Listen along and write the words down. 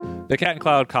The Cat and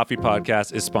Cloud Coffee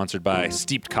Podcast is sponsored by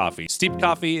Steeped Coffee. Steeped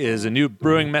Coffee is a new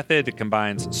brewing method that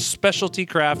combines specialty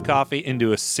craft coffee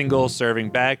into a single serving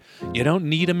bag. You don't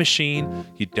need a machine.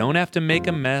 You don't have to make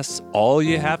a mess. All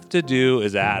you have to do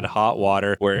is add hot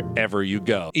water wherever you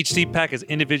go. Each steep pack is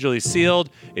individually sealed.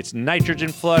 It's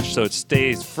nitrogen flush, so it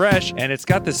stays fresh. And it's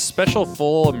got this special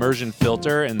full immersion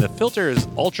filter. And the filter is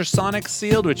ultrasonic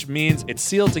sealed, which means it's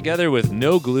sealed together with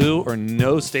no glue or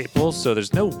no staples. So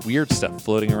there's no weird stuff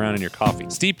floating around in your coffee.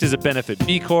 Steeped is a Benefit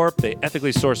B Corp. They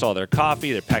ethically source all their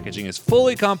coffee. Their packaging is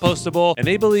fully compostable, and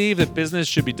they believe that business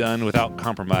should be done without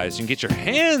compromise. You can get your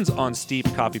hands on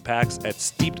Steeped coffee packs at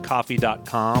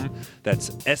steepedcoffee.com. That's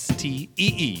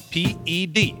STEEPED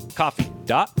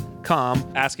coffee.com.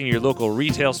 Asking your local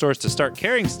retail stores to start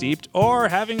carrying Steeped, or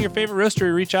having your favorite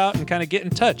roastery reach out and kind of get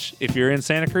in touch. If you're in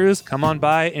Santa Cruz, come on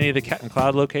by any of the Cat and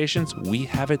Cloud locations. We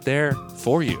have it there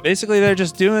for you. Basically, they're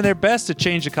just doing their best to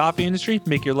change the coffee industry,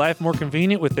 make your life more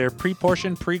convenient with their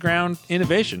pre-portioned, pre-ground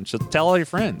innovation. So tell all your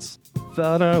friends.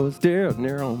 Thought I was dead,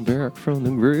 now I'm back from the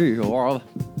grave.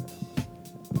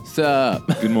 What's up?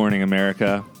 Good morning,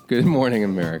 America. Good morning,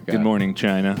 America. Good morning,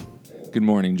 China. Good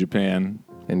morning, Japan.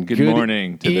 And good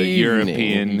morning to the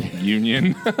European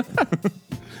Union.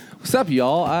 What's up,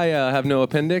 y'all? I have no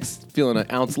appendix, feeling an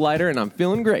ounce lighter, and I'm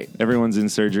feeling great. Everyone's in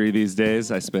surgery these days.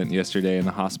 I spent yesterday in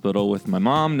the hospital with my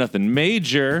mom. Nothing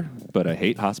major, but I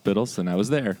hate hospitals, and I was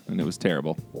there, and it was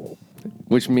terrible.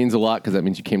 Which means a lot, because that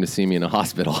means you came to see me in a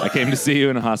hospital. I came to see you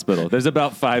in a hospital. There's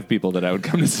about 5 people that I would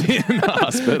come to see in the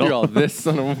hospital. You're all, this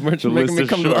son of a bitch making me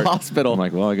come to the hospital. I'm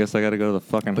like, well, I guess I got to go to the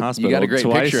fucking hospital. You got a great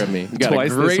picture of me. You got a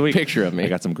great picture of me. I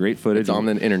got some great footage. It's on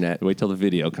the internet. Wait till the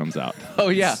video comes out. Oh,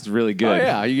 yeah. It's really good. Oh,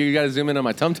 yeah. You got to zoom in on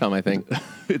my tum-tum, I think.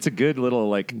 It's a good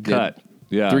little, cut.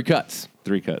 Yeah. 3 cuts.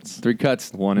 3 cuts. 3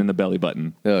 cuts. 1 in the belly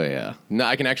button. Oh, yeah. No,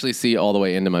 I can actually see all the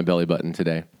way into my belly button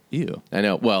today. Ew. I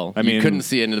know. Well, I mean, you couldn't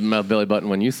see it into my belly button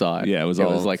when you saw it. Yeah, it was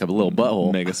like a little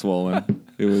butthole. Mega swollen.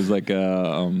 It was like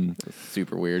a...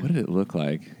 super weird. What did it look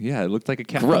like? Yeah, it looked like a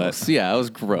cat gross. butt. Yeah, it was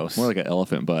gross. More like an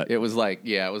elephant butt. It was like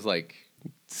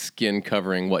skin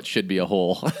covering what should be a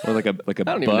hole. Or like a I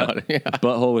don't even know.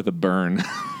 Butthole with a burn.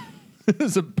 It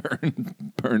was a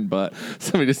burn butt.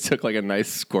 Somebody just took like a nice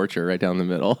scorcher right down the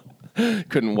middle.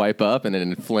 Couldn't wipe up and it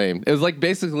inflamed. It was like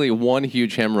basically one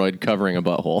huge hemorrhoid covering a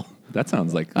butthole. That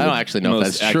sounds like I don't actually know if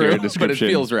that's true, but it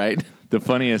feels right. The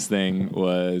funniest thing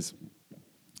was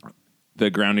the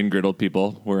Ground and Griddle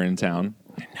people were in town.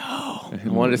 I know. I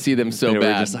wanted to see them so bad. They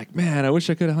were just like, man, I wish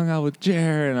I could have hung out with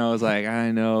Jer. And I was like,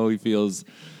 I know he feels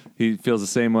the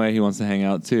same way. He wants to hang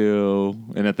out too.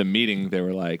 And at the meeting, they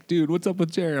were like, dude, what's up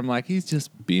with Jer? I'm like, he's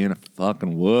just being a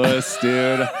fucking wuss,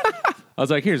 dude. I was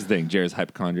like, here's the thing. Jer's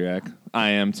hypochondriac.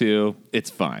 I am too. It's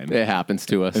fine. It happens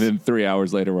to us. And then 3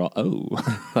 hours later, we're all,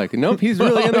 like, nope, he's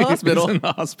really in the hospital. He's in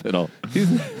the hospital.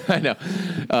 I know.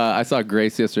 I saw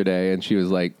Grace yesterday, and she was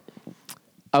like,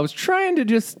 I was trying to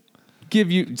just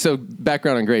give you... So,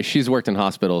 background on Grace, she's worked in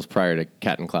hospitals prior to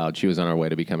Cat and Cloud. She was on her way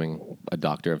to becoming a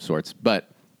doctor of sorts.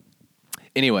 But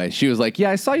anyway, she was like,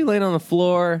 yeah, I saw you laying on the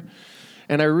floor,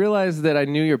 and I realized that I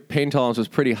knew your pain tolerance was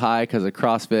pretty high because of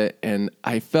CrossFit, and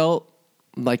I felt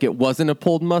like it wasn't a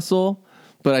pulled muscle,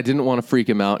 but I didn't want to freak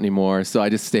him out anymore, so I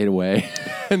just stayed away.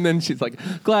 And then she's like,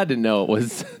 glad to know it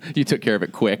was you took care of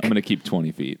it quick. I'm gonna keep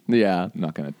 20 feet. Yeah.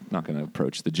 Not gonna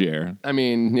approach the Jer. I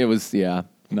mean, it was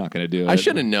Not gonna do it. I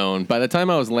should have known by the time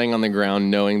I was laying on the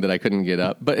ground, knowing that I couldn't get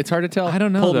up. But it's hard to tell. I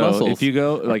don't know pulled though. Muscles if you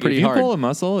go if you pull a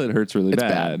muscle, it hurts really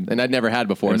bad. And I'd never had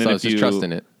before, so I was just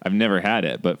trusting it. I've never had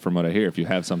it, but from what I hear, if you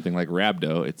have something like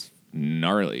rhabdo, it's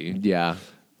gnarly. Yeah.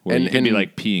 Where you can be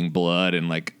like peeing blood and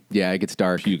like it gets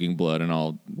dark, puking blood and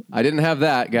all. I didn't have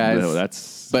that, guys. No,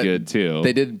 that's good too.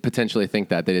 They did potentially think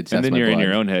that they did test and then my you're blood. in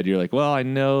your own head. You're like, well, I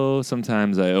know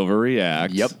sometimes I overreact.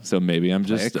 Yep. So maybe I'm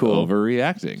just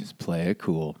overreacting. Just play it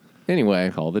cool. Anyway,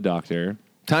 call the doctor.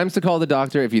 Times to call the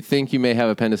doctor if you think you may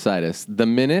have appendicitis. The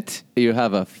minute you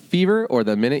have a fever or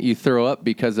the minute you throw up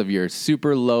because of your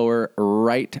super lower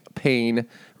right pain,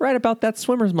 right about that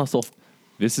swimmer's muscle.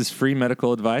 This is free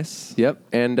medical advice. Yep.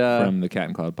 And from the Cat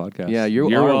and Cloud podcast. Yeah, you're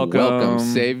welcome.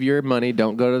 Save your money.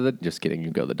 Don't go to the... Just kidding. You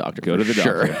go to the doctor. Go to the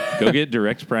doctor. Go get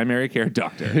direct primary care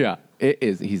doctor. Yeah. It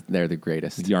is. They're the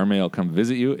greatest. Yarmay will come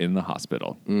visit you in the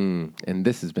hospital. And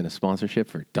this has been a sponsorship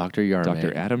for Dr. Yarmay.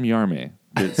 Dr. Adam Yarmay.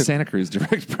 Santa Cruz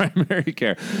Direct Primary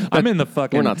Care. I'm in the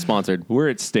fucking... We're not sponsored. We're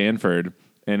at Stanford,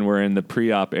 and we're in the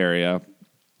pre-op area,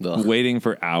 waiting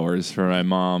for hours for my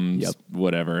mom's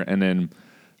whatever. And then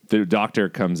the doctor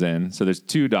comes in. So there's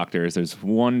 2 doctors. There's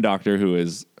one doctor who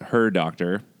is her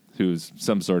doctor, who's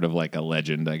some sort of like a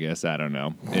legend, I guess. I don't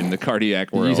know. In the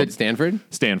cardiac world. You said Stanford?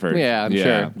 Stanford. Yeah, I'm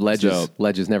sure.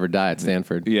 Legends never die at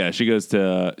Stanford. Yeah, she was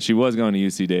going to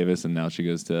UC Davis, and now she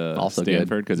goes to Also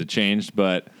Stanford because it changed.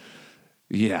 But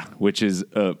yeah, which is,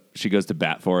 she goes to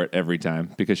bat for it every time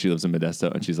because she lives in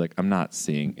Modesto, and she's like, I'm not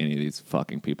seeing any of these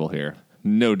fucking people here.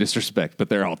 No disrespect, but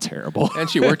they're all terrible. And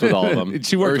she worked with all of them.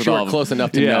 She worked close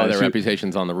enough to know their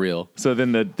reputation's on the real. So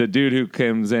then the dude who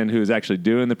comes in who's actually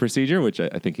doing the procedure, which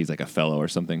I think he's like a fellow or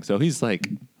something. So he's like,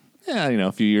 yeah,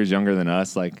 a few years younger than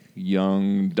us, like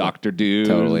young doctor dude.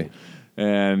 Totally.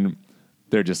 And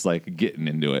they're just like getting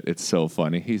into it. It's so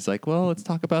funny. He's like, well, let's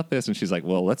talk about this. And she's like,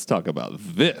 well, let's talk about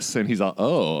this. And he's all,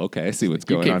 oh, okay, I see what's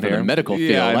going on from here. the medical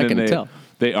field, I can tell.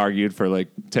 They argued for like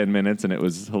 10 minutes and it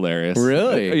was hilarious.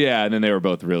 Really? Yeah. And then they were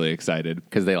both really excited.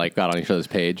 Because they like got on each other's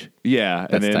page. Yeah.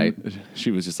 That's and then tight.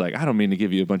 She was just like, I don't mean to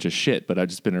give you a bunch of shit, but I've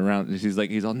just been around.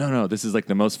 He's all, no, this is like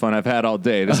the most fun I've had all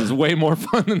day. This is way more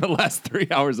fun than the last 3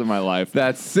 hours of my life.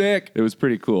 That's sick. It was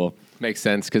pretty cool. Makes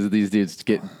sense because these dudes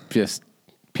get just...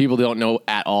 People don't know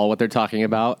at all what they're talking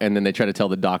about, and then they try to tell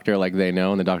the doctor like they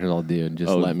know, and the doctor's all, dude,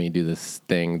 just let me do this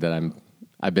thing that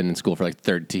I've been in school for like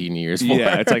 13 years for.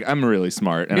 Yeah, it's like I'm really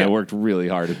smart, and I worked really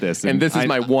hard at this. And this is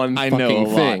my one I fucking know a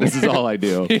lot. thing. This is all I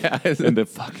do. Yeah. And the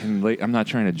fucking I'm not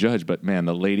trying to judge, but man,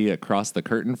 the lady across the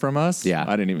curtain from us, yeah.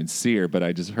 I didn't even see her, but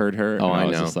I just heard her, and I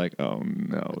was just like, oh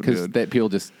no, because people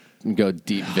just go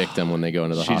deep victim when they go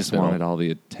into the hospital. She just wanted all the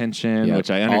attention,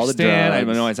 which I understand.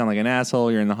 I know I sound like an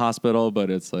asshole. You're in the hospital, but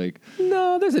it's like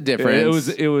no, there's a difference.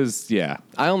 It was yeah.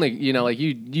 I only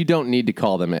you don't need to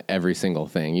call them at every single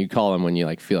thing. You call them when you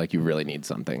like feel like you really need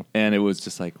something. And it was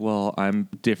just like, well, I'm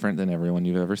different than everyone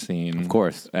you've ever seen, of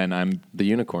course, and I'm the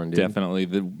unicorn, dude. Definitely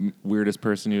the weirdest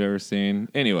person you've ever seen.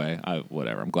 Anyway,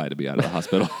 whatever. I'm glad to be out of the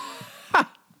hospital.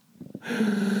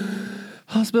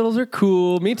 Hospitals are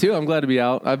cool. Me too. I'm glad to be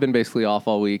out. I've been basically off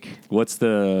all week. What's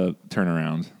the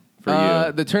turnaround for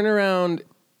you? The turnaround,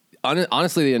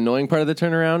 honestly, the annoying part of the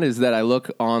turnaround is that I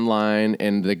look online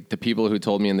and the people who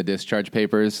told me in the discharge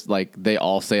papers, like they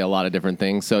all say a lot of different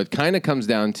things. So it kind of comes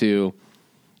down to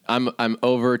I'm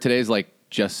over. Today's like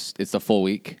it's a full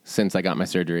week since I got my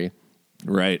surgery.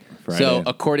 Right. Friday. So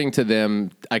according to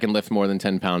them, I can lift more than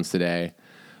 10 pounds today.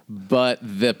 But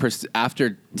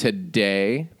after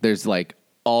today, there's like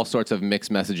all sorts of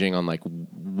mixed messaging on like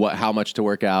how much to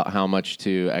work out, how much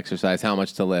to exercise, how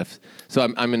much to lift. So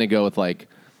I'm going to go with like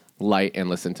light and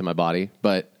listen to my body.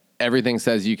 But everything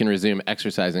says you can resume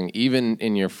exercising even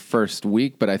in your first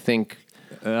week. But I think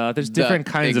there's different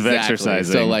kinds of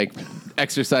exercising. So like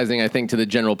exercising, I think to the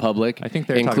general public, I think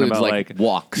they're includes talking about like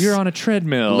walks. You're on a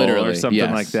treadmill, literally, or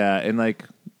something like that, and like.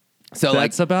 So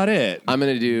that's about it. I am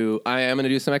gonna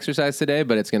do some exercise today,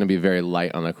 but it's gonna be very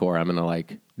light on the core. I'm gonna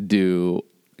like do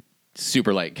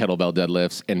super light kettlebell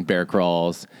deadlifts and bear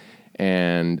crawls,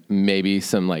 and maybe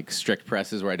some like strict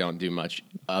presses where I don't do much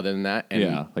other than that. And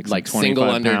yeah, like single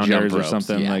under jump ropes or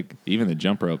something. Yeah. Like even the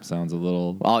jump rope sounds a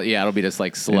little. It'll be just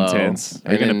like slow. Intense.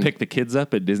 Are you gonna pick the kids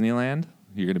up at Disneyland?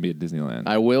 You're gonna be at Disneyland.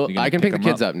 I will. I can pick the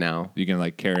kids up now. You can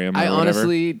like carry them. I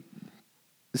honestly.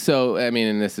 So I mean,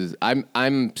 and this is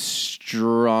I'm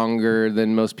stronger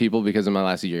than most people because of my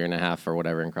last year and a half or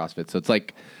whatever in CrossFit. So it's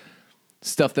like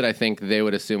stuff that I think they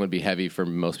would assume would be heavy for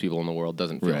most people in the world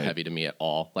doesn't feel heavy to me at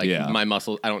all. Like my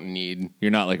muscles, I don't need. You're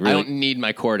not like really. I don't need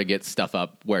my core to get stuff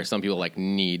up where some people like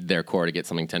need their core to get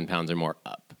something 10 pounds or more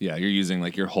up. Yeah, you're using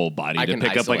like your whole body to can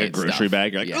pick up like a grocery stuff.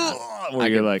 bag. You're like, oh, where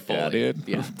you're like, yeah, dude,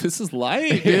 this is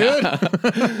light, dude.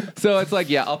 So it's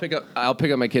like, I'll pick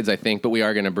up my kids, I think, but we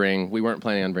weren't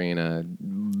planning on bringing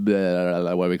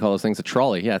what do we call those things? A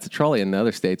trolley. Yeah, it's a trolley in the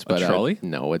other states. But a trolley?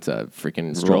 No, it's a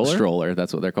freaking stroller.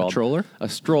 That's what they're called. A stroller? A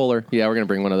stroller. Yeah, we're going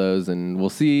to bring one of those and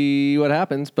we'll see what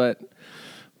happens. But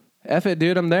F it,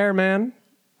 dude. I'm there, man.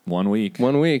 1 week.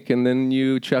 1 week. And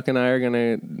then Chuck and I are going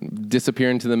to disappear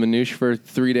into the minutiae for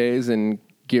 3 days and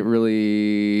get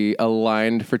really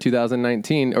aligned for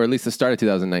 2019, or at least the start of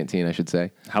 2019, I should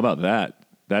say. How about that?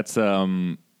 That's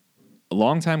a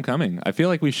long time coming. I feel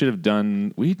like we should have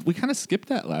done. We kind of skipped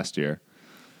that last year.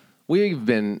 We've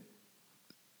been,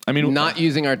 not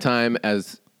using our time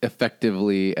as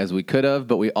effectively as we could have,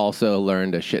 but we also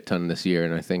learned a shit ton this year,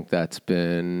 and I think that's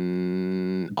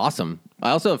been awesome.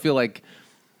 I also feel like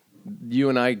you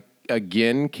and I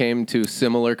again came to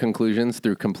similar conclusions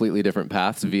through completely different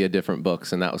paths via different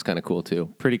books, and that was kind of cool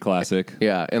too. Pretty classic.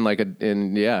 Yeah,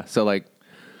 so like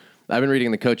I've been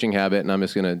reading The Coaching Habit, and I'm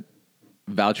just gonna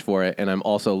vouch for it, and I'm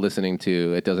also listening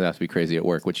to It Doesn't Have to Be Crazy at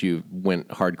Work, which you went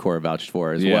hardcore vouched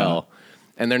for as well.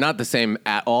 And they're not the same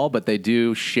at all, but they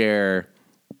do share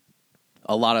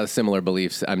a lot of similar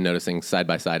beliefs I'm noticing side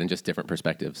by side and just different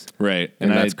perspectives. Right.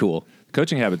 And that's cool.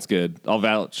 Coaching Habit's good. I'll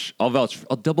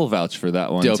double vouch for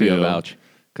that one Dopey too. vouch.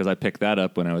 Because I picked that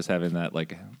up when I was having that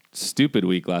like stupid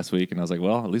week last week, and I was like,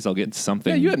 well, at least I'll get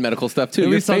something. Yeah, you had medical stuff too. At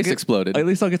Your least I'll face get- exploded. At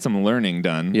least I'll get some learning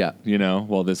done. Yeah.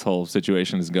 While this whole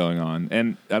situation is going on.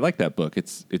 And I like that book.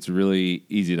 It's really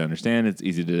easy to understand. It's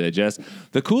easy to digest.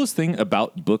 The coolest thing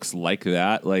about books like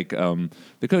that, like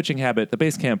The Coaching Habit, the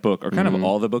Basecamp book, or kind of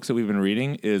all the books that we've been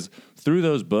reading, is through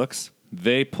those books,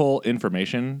 they pull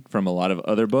information from a lot of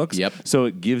other books. Yep. So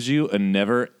it gives you a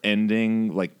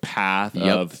never-ending like path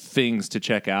of things to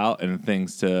check out and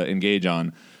things to engage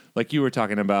on. Like you were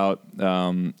talking about,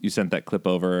 you sent that clip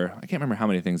over. I can't remember how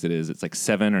many things it is. It's like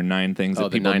 7 or 9 things. Oh, that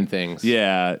the people, 9 things.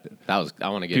 Yeah. I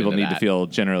want to get People into need to that. feel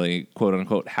generally, quote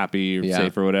unquote, happy or Yeah.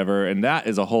 safe or whatever. And that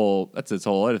is that's its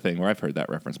whole other thing where I've heard that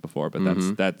reference before,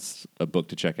 but that's a book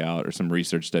to check out or some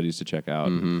research studies to check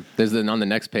out. There's on the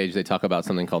next page, they talk about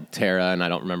something called TERA, and I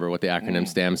don't remember what the acronym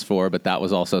stands for, but that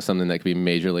was also something that could be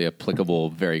majorly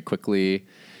applicable very quickly.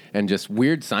 And just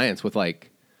weird science with like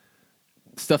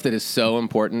stuff that is so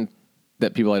important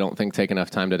that people I don't think take enough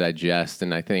time to digest.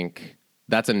 And I think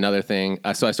that's another thing.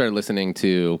 So I started listening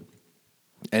to,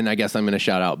 and I guess I'm going to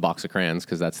shout out Box of Crayons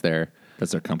because that's their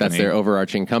company. That's their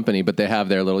overarching company, but they have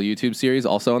their little YouTube series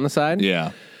also on the side.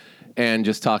 Yeah. And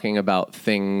just talking about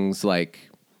things like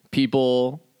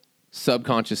people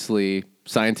subconsciously,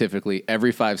 scientifically,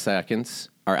 every 5 seconds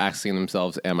are asking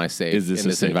themselves, am I safe Is this in a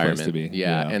this safe place environment? to be?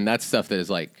 Yeah. Yeah. And that's stuff that is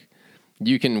like,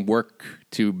 you can work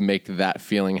to make that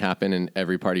feeling happen in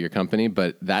every part of your company,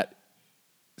 but that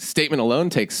statement alone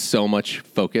takes so much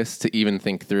focus to even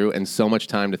think through and so much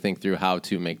time to think through how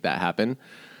to make that happen.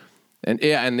 And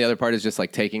the other part is just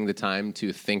like taking the time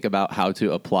to think about how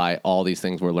to apply all these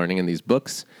things we're learning in these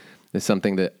books is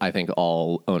something that I think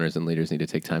all owners and leaders need to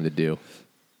take time to do.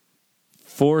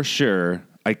 For sure.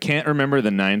 I can't remember the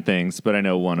 9 things, but I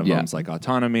know one of them's like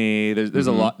autonomy. There's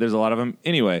a lot of them.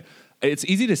 Anyway, it's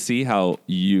easy to see how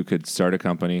you could start a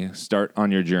company, start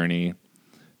on your journey,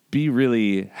 be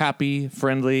really happy,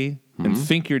 friendly, and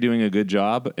think you're doing a good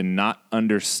job and not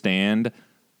understand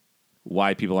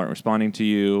why people aren't responding to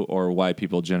you or why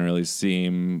people generally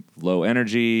seem low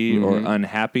energy or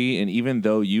unhappy. And even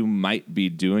though you might be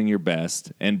doing your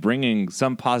best and bringing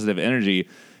some positive energy,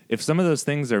 if some of those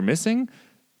things are missing,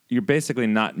 you're basically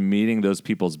not meeting those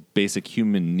people's basic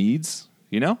human needs,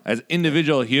 as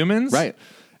individual humans. Right.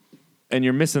 And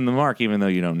you're missing the mark even though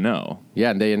you don't know.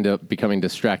 Yeah, and they end up becoming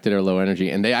distracted or low energy,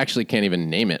 and they actually can't even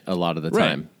name it a lot of the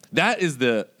time. That is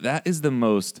the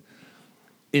most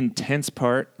intense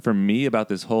part for me about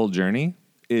this whole journey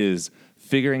is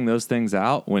figuring those things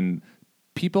out when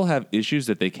people have issues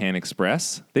that they can't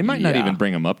express. They might not Yeah. even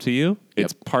bring them up to you.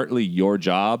 It's partly your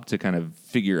job to kind of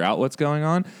figure out what's going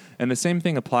on. And the same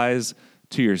thing applies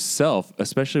to yourself,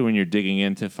 especially when you're digging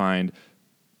in to find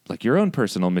like your own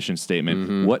personal mission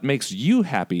statement. What makes you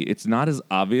happy? It's not as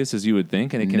obvious as you would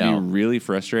think, and it can be really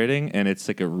frustrating, and it's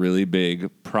like a really big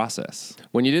process.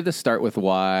 When you did the Start With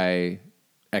Why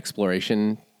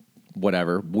exploration,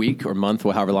 whatever, week or month,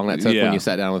 however long that took, when you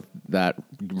sat down with that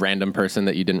random person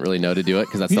that you didn't really know to do it,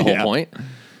 because that's the whole point.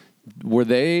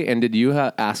 Did you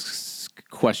ask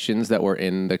questions that were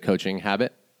in the Coaching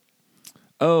Habit?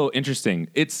 Oh, interesting.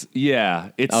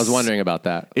 I was wondering about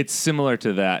that. It's similar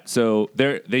to that. So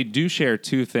they do share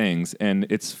 2 things, and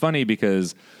it's funny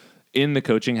because in the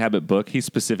Coaching Habit book, he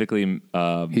specifically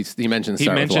He mentions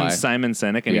Simon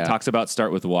Sinek, and he talks about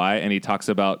Start With Why, and he talks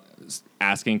about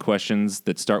asking questions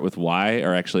that start with why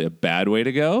are actually a bad way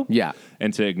to go. Yeah.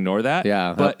 And to ignore that.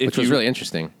 Yeah, But which was really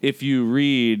interesting. If you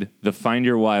read the Find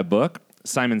Your Why book,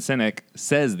 Simon Sinek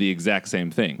says the exact same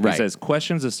thing. He says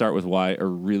questions that start with why are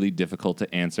really difficult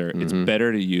to answer. It's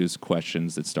better to use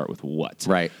questions that start with what.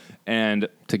 Right. And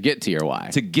To get to your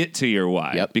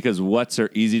why. Yep. Because whats are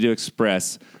easy to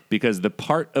express, because the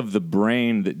part of the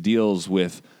brain that deals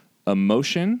with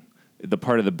emotion, the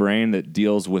part of the brain that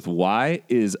deals with why,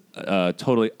 is a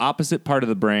totally opposite part of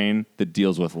the brain that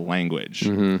deals with language.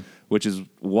 Which is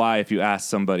why if you ask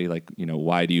somebody like,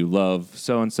 why do you love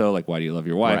so-and-so? Like, why do you love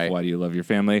your wife? Right. Why do you love your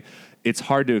family? It's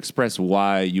hard to express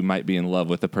why you might be in love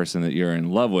with the person that you're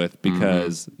in love with,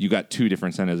 because you got 2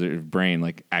 different centers of your brain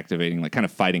like activating, like kind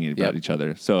of fighting about each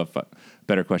other. So a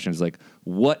better question is like,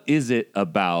 what is it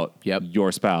about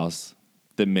your spouse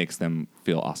that makes them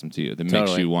feel awesome to you, that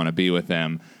makes you want to be with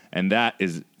them? And that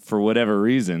is, for whatever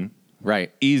reason,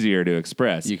 easier to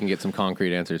express. You can get some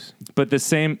concrete answers. But the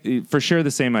same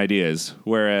ideas.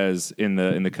 Whereas in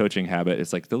the Coaching Habit,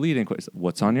 it's like the leading question,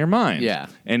 what's on your mind? Yeah.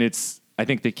 And I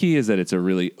think the key is that it's a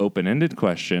really open-ended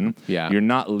question. Yeah. You're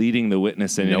not leading the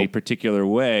witness in any Nope. particular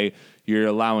way. You're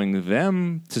allowing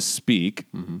them to speak,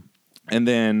 and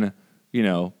then,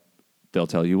 they'll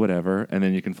tell you whatever, and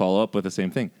then you can follow up with the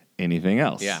same thing. Anything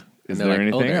else? Yeah. Is And they're there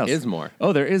like, anything there else? is more.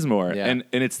 Oh, there is more. Yeah. And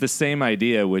it's the same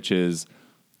idea, which is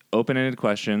open-ended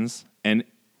questions and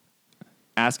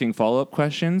asking follow-up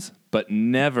questions, but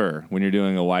never, when you're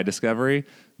doing a why discovery,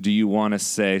 do you want to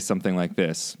say something like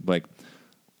this. Like,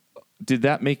 did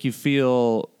that make you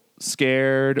feel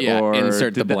scared? Yeah, or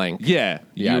insert did the blank. Yeah.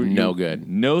 Yeah, no good.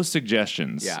 No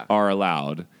suggestions Yeah. are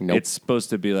allowed. Nope. It's supposed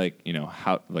to be like,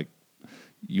 how, like,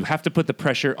 you have to put the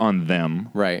pressure on them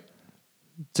Right.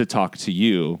 to talk to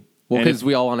you. Well, because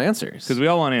we all want answers. Because we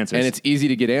all want answers. And it's easy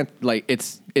to get it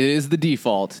is the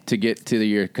default to get to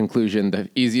your conclusion the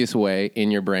easiest way in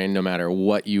your brain, no matter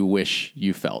what you wish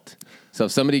you felt. So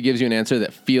if somebody gives you an answer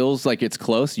that feels like it's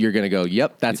close, you're going to go,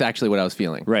 yep, that's actually what I was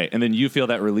feeling. right. And then you feel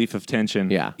that relief of tension.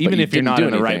 Yeah. Even but you if you're didn't not do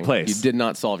in the right anything. place. You did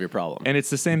not solve your problem. And it's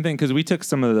the same thing because we took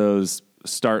some of those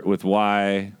start with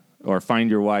why or find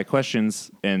your why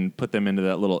questions and put them into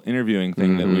that little interviewing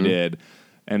thing that we did.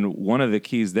 And one of the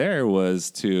keys there was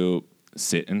to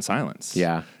sit in silence.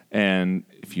 Yeah. And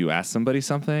if you ask somebody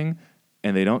something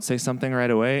and they don't say something right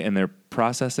away and they're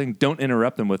processing, don't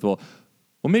interrupt them with, well,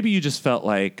 maybe you just felt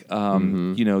like,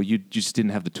 you just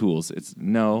didn't have the tools. It's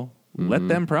let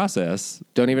them process.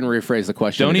 Don't even rephrase the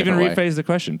question. Don't a even different way. rephrase the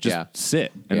question. Just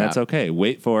sit, and Yeah. that's okay.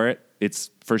 Wait for it.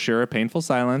 It's for sure a painful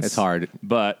silence. It's hard.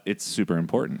 but it's super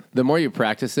important. The more you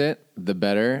practice it, the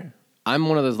better. I'm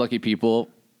one of those lucky people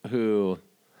who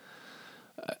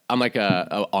I'm like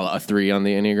a 3 on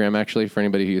the Enneagram, actually. For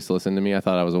anybody who used to listen to me, I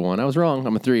thought I was a 1. I was wrong.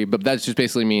 I'm a 3. But that just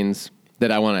basically means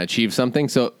that I want to achieve something.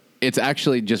 So it's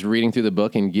actually just reading through the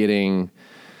book and getting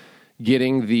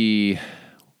the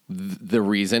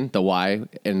reason, the why,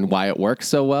 and why it works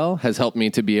so well has helped me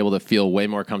to be able to feel way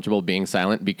more comfortable being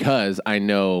silent because I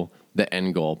know the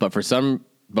end goal. But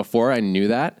before I knew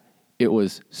that, it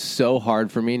was so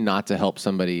hard for me not to help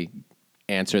somebody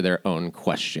answer their own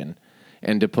question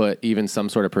and to put even some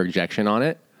sort of projection on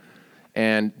it.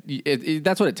 And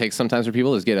that's what it takes sometimes for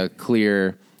people is get a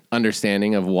clear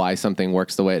understanding of why something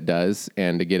works the way it does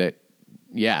and to get it.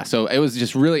 Yeah. So it was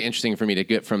just really interesting for me to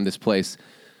get from this place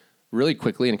really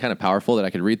quickly and kind of powerful that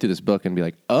I could read through this book and be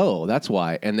like, oh, that's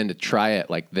why. And then to try it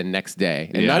like the next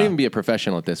day and not even be a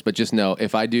professional at this, but just know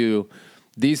if I do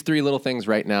these 3 little things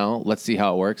right now, let's see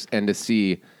how it works. And to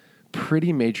see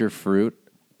pretty major fruit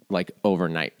like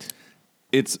overnight.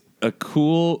 It's a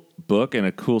cool book and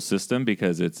a cool system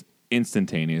because it's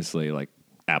instantaneously like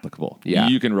applicable. Yeah.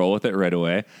 You can roll with it right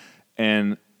away.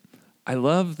 And I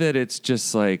love that it's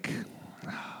just like,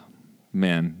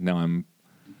 man, now I'm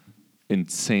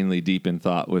insanely deep in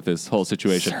thought with this whole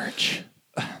situation. Search.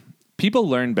 People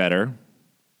learn better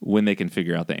when they can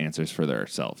figure out the answers for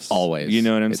themselves. Always. You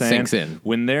know what I'm It saying? sinks in.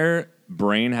 When their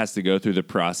brain has to go through the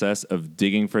process of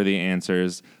digging for the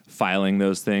answers, filing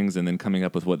those things, and then coming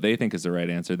up with what they think is the right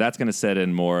answer, that's going to set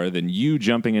in more than you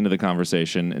jumping into the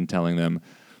conversation and telling them,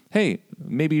 hey,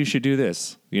 maybe you should do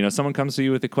this. Someone comes to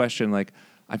you with a question like,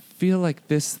 I feel like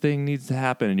this thing needs to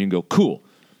happen. And you can go, cool.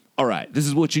 All right, this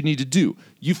is what you need to do.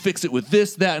 You fix it with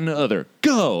this, that, and the other.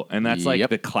 Go. And that's like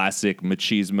the classic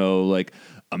machismo, like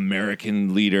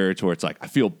American leader to where it's like, I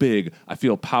feel big, I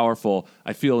feel powerful,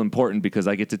 I feel important because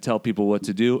I get to tell people what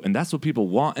to do. And that's what people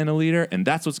want in a leader. And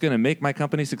that's what's going to make my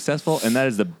company successful. And that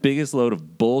is the biggest load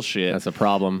of bullshit. That's a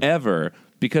problem. Ever.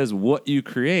 Because what you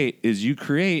create is you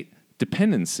create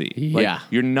dependency. Yeah. Like,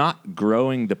 you're not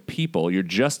growing the people. You're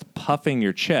just puffing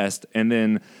your chest. And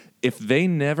then if they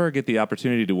never get the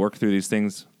opportunity to work through these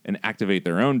things and activate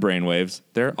their own brainwaves,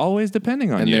 they're always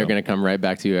depending on And you. they're going to come right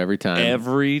back to you every time.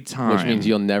 Every time. Which means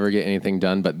you'll never get anything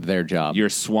done but their job. You're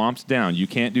swamped down. You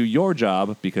can't do your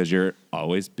job because you're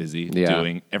always busy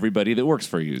doing everybody that works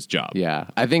for you's job. Yeah.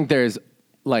 I think there's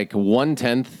like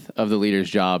 1/10 of the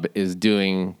leader's job is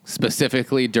doing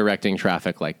specifically directing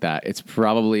traffic like that. It's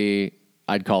probably,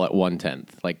 I'd call it 1/10.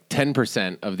 Like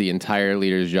 10% of the entire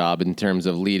leader's job in terms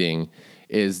of leading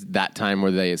is that time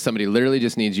where somebody literally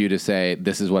just needs you to say,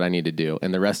 this is what I need to do.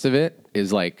 And the rest of it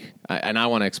is like, and I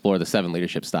want to explore the 7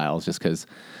 leadership styles just because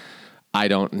I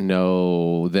don't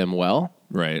know them well.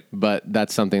 Right. But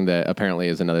that's something that apparently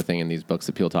is another thing in these books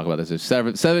that people talk about. There's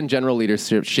 7 general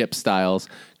leadership styles.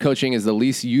 Coaching is the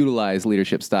least utilized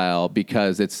leadership style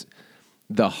because it's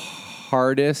the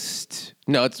hardest.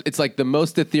 No, it's like the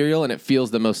most ethereal and it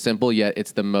feels the most simple, yet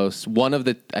it's the most,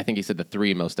 I think he said the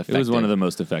 3 most effective. It was one of the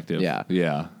most effective. Yeah.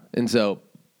 Yeah. And so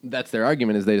that's their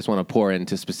argument is they just want to pour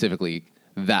into specifically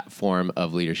that form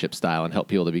of leadership style and help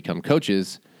people to become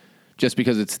coaches just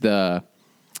because it's the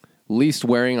least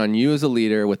wearing on you as a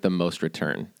leader with the most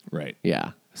return. Right.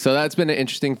 Yeah. So that's been an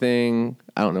interesting thing.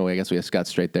 I don't know. I guess we just got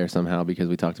straight there somehow because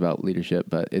we talked about leadership,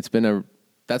 but that's been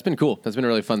cool. That's been a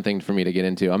really fun thing for me to get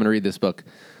into. I'm going to read this book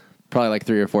probably like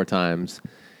 3 or 4 times.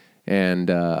 And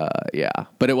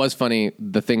but it was funny.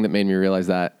 The thing that made me realize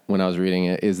that when I was reading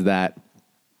it is that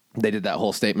they did that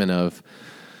whole statement of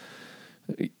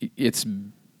it's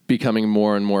becoming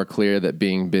more and more clear that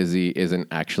being busy isn't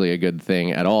actually a good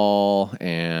thing at all,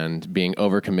 and being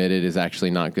overcommitted is actually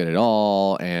not good at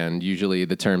all. And usually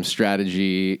the term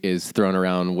strategy is thrown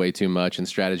around way too much, and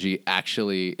strategy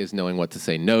actually is knowing what to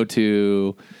say no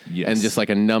to, and just like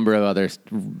a number of other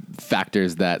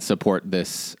factors that support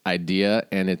this idea.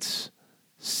 And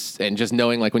just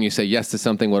knowing, like, when you say yes to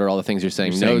something, what are all the things you're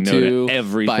saying no to?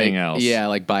 Everything else. Yeah,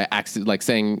 like by accident, like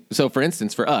saying, so for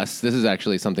instance, for us, this is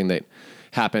actually something that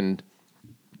happened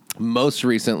most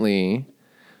recently,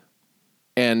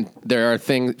 and there are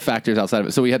factors outside of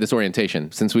it. So we had this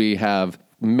orientation. Since we have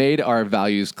made our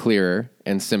values clearer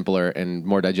and simpler and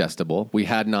more digestible, we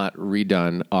had not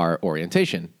redone our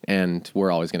orientation, and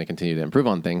we're always going to continue to improve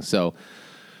on things. So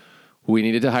we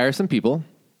needed to hire some people,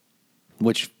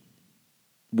 which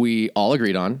we all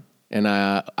agreed on, and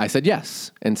I said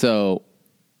yes. And so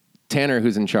Tanner,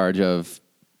 who's in charge of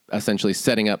essentially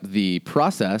setting up the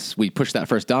process, we pushed that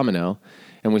first domino,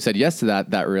 and we said yes to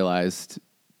that. That realized,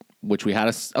 which we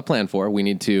had a plan for, we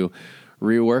need to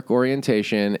rework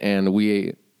orientation, and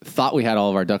we thought we had all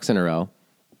of our ducks in a row.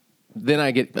 Then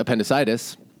I get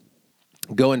appendicitis,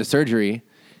 go into surgery,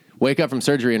 wake up from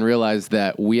surgery, and realize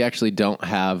that we actually don't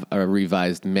have a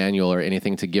revised manual or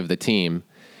anything to give the team.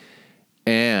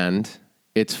 And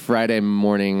it's Friday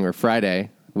morning, or Friday.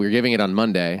 We were giving it on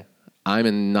Monday.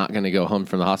 I'm not going to go home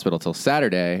from the hospital till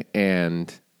Saturday,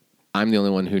 and I'm the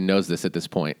only one who knows this at this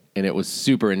point. And it was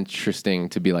super interesting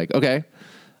to be like, okay,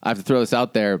 I have to throw this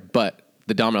out there, but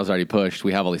the domino's already pushed.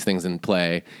 We have all these things in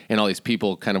play and all these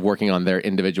people kind of working on their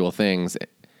individual things.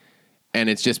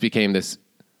 And it's just became this,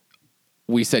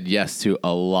 we said yes to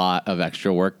a lot of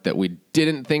extra work that we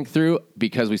didn't think through,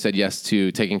 because we said yes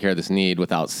to taking care of this need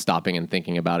without stopping and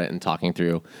thinking about it and talking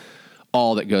through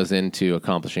all that goes into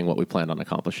accomplishing what we planned on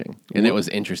accomplishing. And it was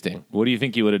interesting. What do you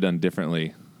think you would have done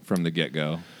differently from the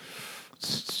get-go?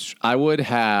 I would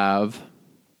have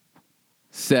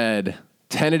said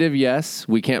tentative yes.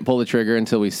 We can't pull the trigger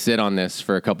until we sit on this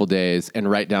for a couple days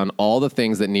and write down all the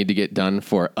things that need to get done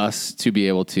for us to be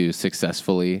able to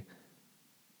successfully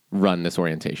run this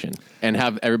orientation, and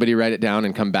have everybody write it down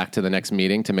and come back to the next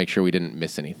meeting to make sure we didn't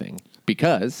miss anything,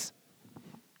 because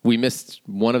we missed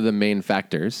one of the main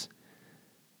factors.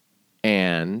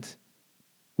 And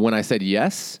when I said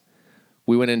yes,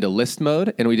 we went into list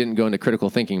mode and we didn't go into critical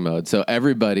thinking mode. So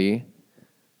everybody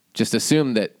just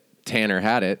assumed that Tanner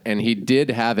had it, and he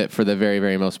did have it for the very,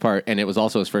 very most part. And it was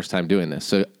also his first time doing this.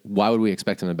 So why would we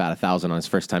expect him to bat 1,000 on his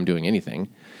first time doing anything?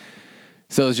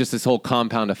 So it was just this whole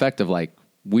compound effect of like,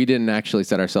 we didn't actually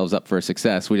set ourselves up for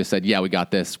success. We just said, yeah, we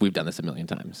got this. We've done this a million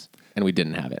times, and we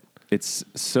didn't have it. It's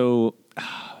so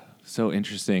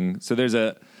interesting. So there's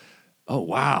oh,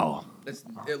 wow.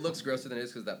 It looks grosser than it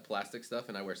is because of that plastic stuff,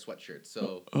 and I wear sweatshirts.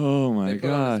 So oh my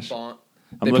gosh,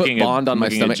 they put Bond on my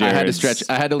stomach. I had to stretch.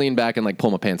 I had to lean back and like pull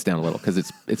my pants down a little because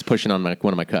it's pushing on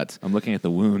one of my cuts. I'm looking at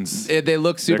the wounds. They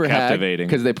look super captivating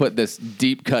because they put this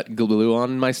deep cut glue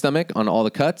on my stomach on all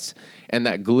the cuts, and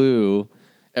that glue,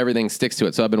 everything sticks to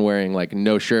it. So I've been wearing like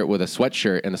no shirt with a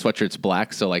sweatshirt, and the sweatshirt's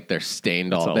black, so like they're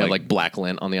stained all. They have like black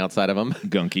lint on the outside of them.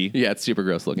 Gunky. Yeah, it's super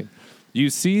gross looking. You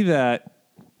see that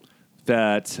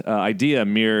idea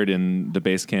mirrored in the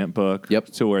Basecamp book. Yep.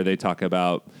 To where they talk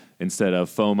about, instead of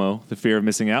FOMO, the fear of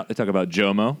missing out, they talk about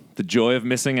JOMO, the joy of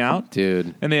missing out.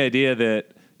 Dude. And the idea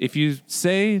that if you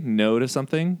say no to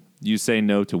something, you say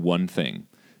no to one thing.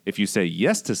 If you say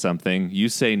yes to something, you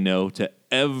say no to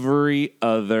every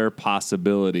other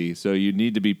possibility. So you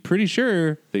need to be pretty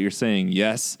sure that you're saying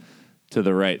yes to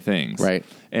the right things. Right.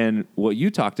 And what you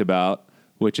talked about,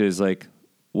 which is like,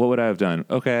 what would I have done?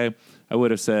 Okay, I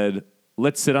would have said,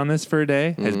 let's sit on this for a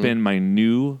day, has been my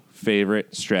new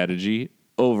favorite strategy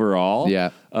overall.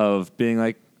 Yeah. Of being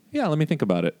like, yeah, let me think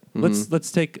about it.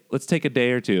 Let's take a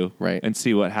day or two, right, and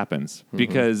see what happens.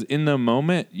 Because in the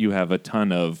moment, you have a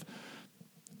ton of,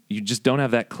 you just don't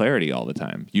have that clarity all the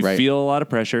time. You feel a lot of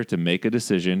pressure to make a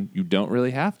decision. You don't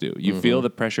really have to. You feel the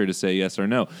pressure to say yes or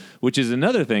no, which is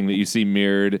another thing that you see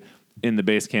mirrored in the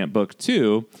Basecamp book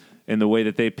too, in the way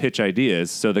that they pitch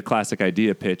ideas. So the classic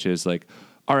idea pitch is like,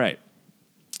 all right,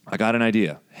 I got an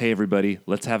idea. Hey, everybody,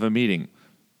 let's have a meeting.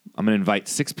 I'm going to invite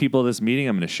 6 people to this meeting.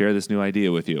 I'm going to share this new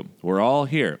idea with you. We're all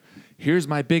here. Here's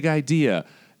my big idea.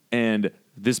 And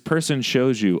this person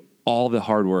shows you all the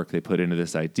hard work they put into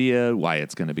this idea, why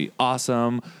it's going to be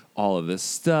awesome, all of this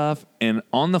stuff. And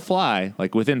on the fly,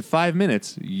 like within 5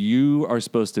 minutes, you are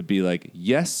supposed to be like,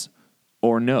 yes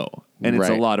or no. And it's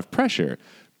a lot of pressure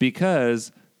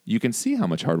because you can see how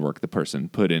much hard work the person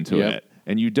put into it.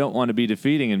 And you don't want to be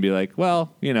defeating and be like,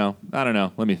 well, I don't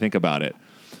know. Let me think about it.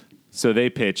 So they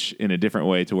pitch in a different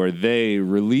way to where they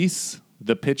release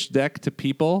the pitch deck to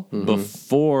people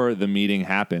before the meeting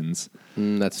happens.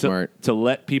 That's smart. To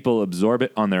let people absorb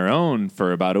it on their own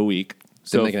for about a week.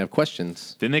 So then they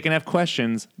can have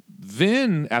questions.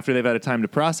 Then, after they've had a time to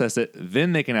process it,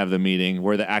 then they can have the meeting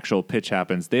where the actual pitch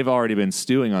happens. They've already been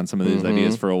stewing on some of these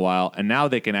ideas for a while, and now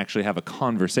they can actually have a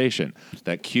conversation.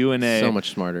 That Q&A. So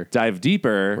much smarter. Dive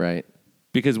deeper. Right.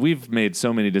 Because we've made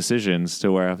so many decisions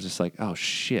to where I was just like, oh,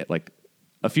 shit. Like,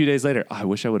 a few days later, I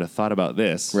wish I would have thought about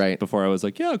this. Right. Before I was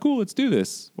like, yeah, cool, let's do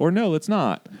this. Or no, let's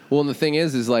not. Well, and the thing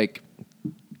is like,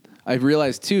 I've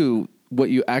realized, too,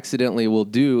 what you accidentally will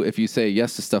do if you say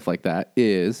yes to stuff like that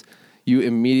is you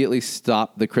immediately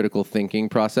stop the critical thinking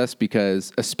process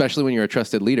because, especially when you're a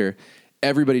trusted leader,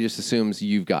 everybody just assumes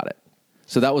you've got it.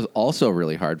 So that was also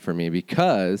really hard for me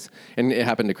because, and it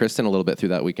happened to Kristen a little bit through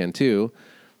that weekend too.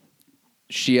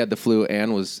 She had the flu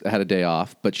and had a day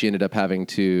off, but she ended up having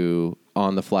to,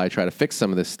 on the fly, try to fix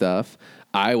some of this stuff.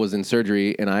 I was in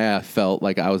surgery and I felt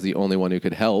like I was the only one who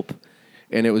could help.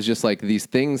 And it was just like these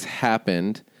things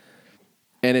happened.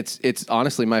 And it's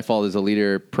honestly my fault as a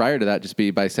leader prior to that, just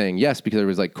by saying yes, because it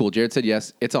was like, cool, Jared said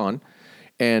yes, it's on.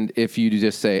 And if you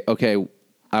just say, okay,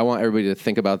 I want everybody to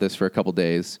think about this for a couple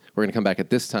days. We're going to come back at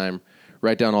this time,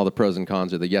 write down all the pros and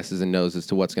cons or the yeses and nos as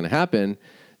to what's going to happen.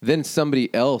 Then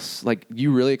somebody else, like,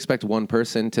 you really expect one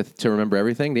person to remember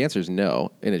everything? The answer is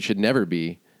no, and it should never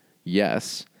be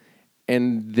yes.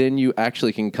 And then you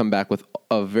actually can come back with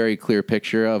a very clear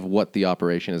picture of what the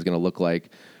operation is going to look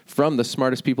like from the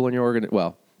smartest people in your organization.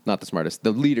 Well, not the smartest,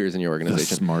 the leaders in your organization.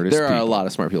 The smartest There are people. a lot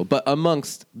of smart people, but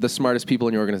amongst the smartest people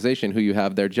in your organization who you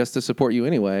have there just to support you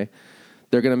anyway,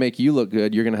 they're going to make you look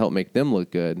good. You're going to help make them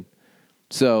look good.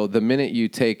 So the minute you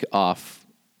take off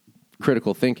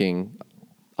critical thinking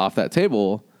off that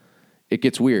table, it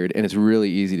gets weird, and it's really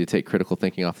easy to take critical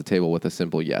thinking off the table with a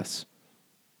simple yes.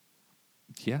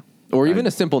 Yeah. Or even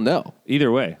a simple no.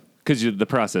 Either way, because the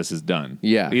process is done.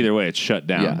 Yeah. Either way, it's shut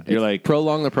down. Yeah. You're like,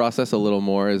 prolong the process a little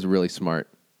more is really smart.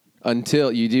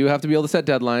 Until you do have to be able to set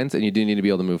deadlines, and you do need to be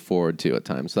able to move forward too at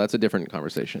times. So that's a different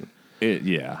conversation.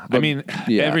 yeah. But, I mean,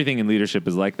 everything in leadership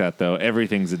is like that, though.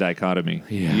 Everything's a dichotomy.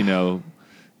 Yeah.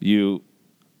 You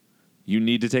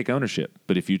need to take ownership.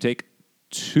 But if you take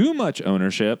too much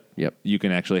ownership, you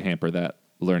can actually hamper that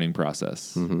learning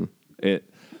process. Mm-hmm.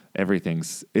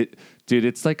 Dude,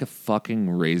 it's like a fucking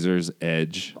razor's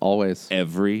edge. Always.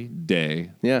 Every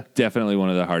day. Yeah. Definitely one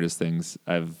of the hardest things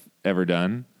I've ever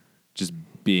done. Just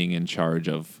being in charge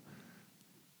of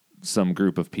some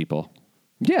group of people.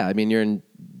 Yeah, I mean, you're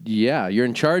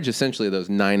in charge essentially of those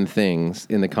 9 things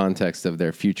in the context of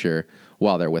their future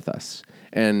while they're with us.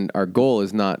 And our goal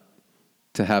is not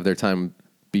to have their time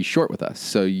be short with us.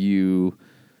 So you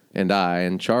and I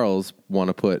and Charles want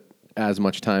to put as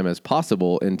much time as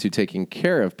possible into taking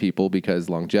care of people because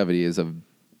longevity is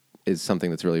something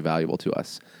that's really valuable to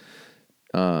us.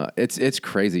 It's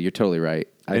crazy. You're totally right.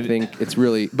 I think it's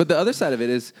really, but the other side of it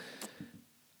is,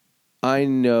 I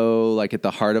know, like, at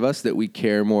the heart of us that we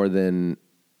care more than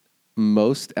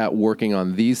most at working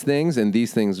on these things. And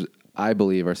these things, I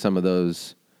believe, are some of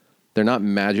those, they're not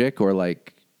magic or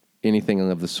like anything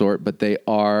of the sort, but they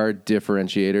are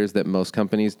differentiators that most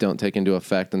companies don't take into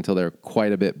effect until they're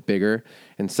quite a bit bigger.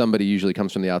 And somebody usually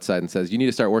comes from the outside and says, you need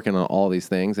to start working on all these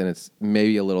things. And it's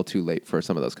maybe a little too late for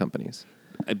some of those companies.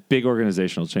 A big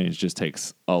organizational change just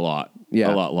takes a lot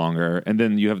longer. And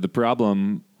then you have the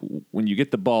problem when you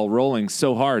get the ball rolling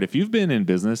so hard. If you've been in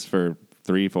business for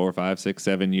 3, 4, 5, 6,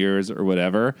 7 years or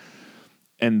whatever,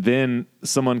 and then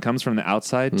someone comes from the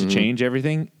outside to change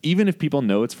everything, even if people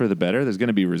know it's for the better, there's going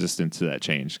to be resistance to that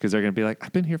change because they're going to be like,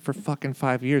 I've been here for fucking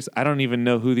 5 years. I don't even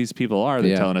know who these people are.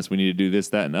 They're telling us we need to do this,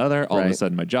 that, and other. All of a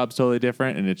sudden, my job's totally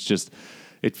different. And it's just,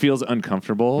 it feels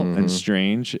uncomfortable and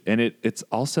strange. And it's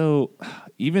also,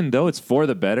 even though it's for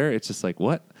the better, it's just like,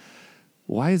 what?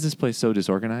 Why is this place so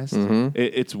disorganized?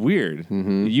 It's weird.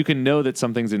 You can know that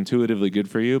something's intuitively good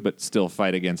for you, but still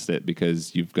fight against it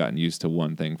because you've gotten used to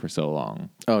one thing for so long.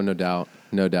 Oh, no doubt.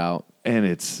 No doubt. And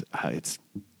it's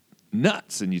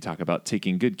nuts. And you talk about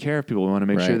taking good care of people. We want to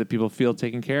make sure that people feel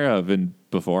taken care of. And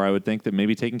before, I would think that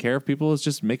maybe taking care of people is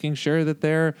just making sure that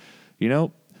they're,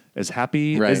 as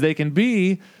happy as they can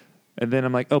be. And then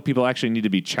I'm like, oh, people actually need to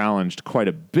be challenged quite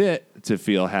a bit to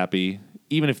feel happy.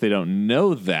 even if they don't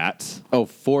know that, Oh,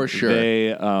 for sure.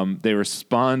 they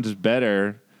respond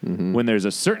better when there's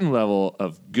a certain level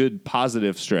of good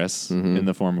positive stress in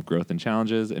the form of growth and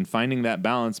challenges, and finding that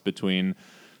balance between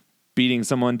beating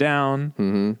someone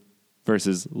down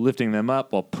versus lifting them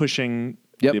up while pushing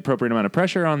the appropriate amount of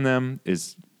pressure on them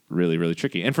is really, really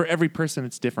tricky. And for every person,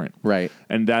 it's different. Right.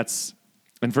 And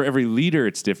for every leader,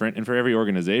 it's different. And for every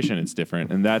organization, it's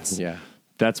different. And that's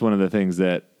one of the things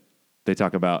that they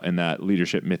talk about in that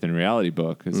Leadership Myth and Reality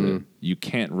book is that you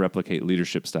can't replicate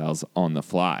leadership styles on the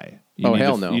fly. No.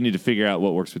 You need to figure out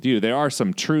what works with you. There are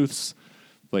some truths,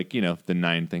 like, the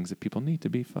 9 things that people need to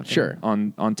be fucking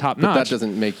on top notch. But that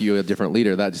doesn't make you a different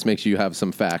leader. That just makes you have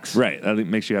some facts. Right. That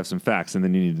makes you have some facts, and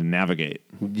then you need to navigate.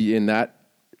 In that,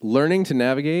 learning to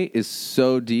navigate is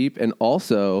so deep, and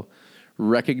also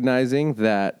recognizing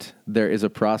that there is a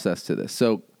process to this.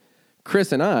 So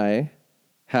Chris and I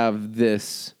have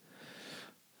this,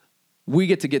 we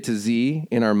get to Z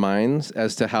in our minds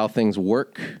as to how things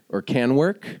work or can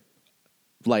work,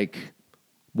 like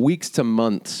weeks to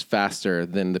months faster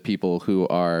than the people who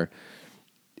are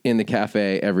in the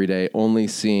cafe every day, only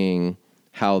seeing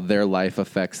how their life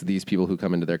affects these people who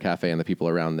come into their cafe and the people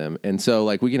around them. And so,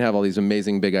 like, we can have all these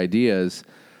amazing big ideas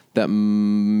that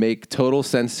make total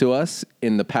sense to us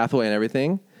in the pathway and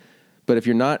everything. But if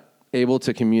you're not able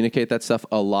to communicate that stuff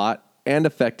a lot and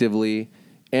effectively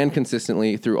and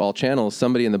consistently through all channels,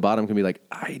 somebody in the bottom can be like,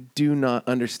 I do not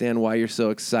understand why you're so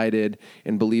excited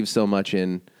and believe so much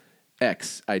in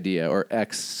X idea or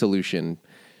X solution,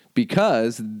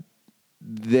 because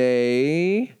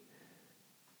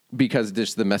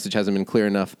just the message hasn't been clear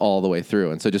enough all the way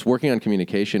through. And so just working on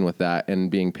communication with that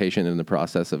and being patient in the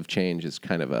process of change is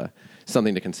kind of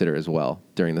something to consider as well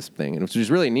during this thing. And which is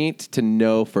really neat to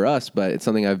know for us, but it's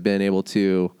something I've been able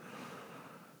to,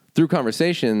 through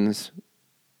conversations,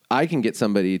 I can get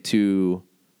somebody to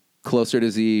closer to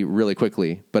Z really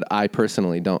quickly, but I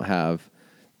personally don't have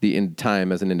the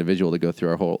time as an individual to go through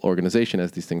our whole organization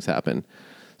as these things happen.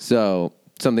 So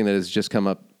something that has just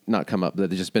that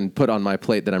has just been put on my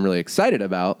plate that I'm really excited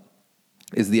about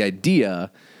is the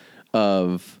idea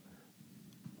of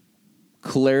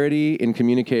clarity in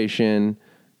communication,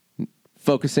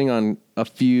 focusing on a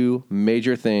few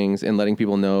major things and letting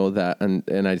people know that,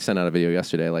 and I sent out a video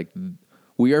yesterday, like,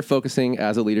 we are focusing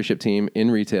as a leadership team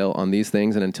in retail on these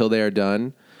things, and until they are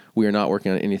done, we are not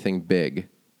working on anything big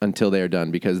until they are done,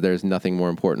 because there's nothing more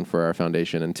important for our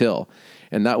foundation until.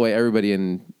 And that way everybody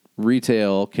in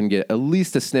retail can get at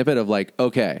least a snippet of, like,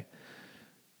 okay,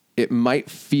 it might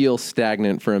feel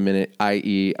stagnant for a minute,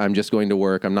 i.e. I'm just going to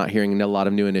work. I'm not hearing a lot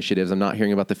of new initiatives. I'm not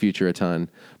hearing about the future a ton,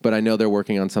 but I know they're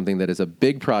working on something that is a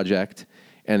big project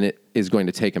and it is going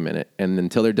to take a minute. And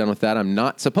until they're done with that, I'm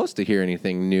not supposed to hear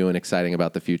anything new and exciting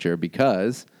about the future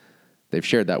because they've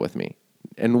shared that with me.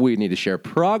 And we need to share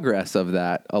progress of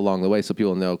that along the way so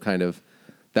people know kind of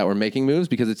that we're making moves,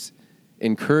 because it's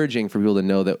encouraging for people to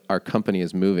know that our company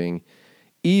is moving,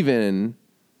 even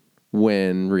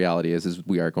when reality is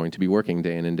we are going to be working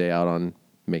day in and day out on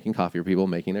making coffee for people,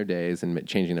 making their days, and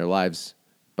changing their lives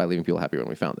by leaving people happy when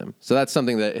we found them. So that's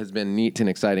something that has been neat and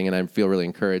exciting, and I feel really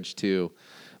encouraged to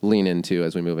lean into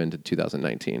as we move into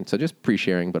 2019. So just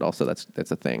pre-sharing, but also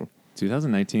that's a thing.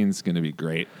 2019 is going to be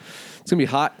great. It's going to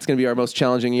be hot. It's going to be our most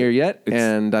challenging year yet,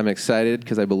 and I'm excited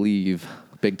because I believe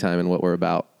big time in what we're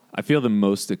about. I feel the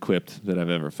most equipped that I've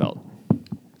ever felt.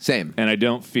 Same. And I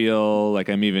don't feel like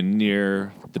I'm even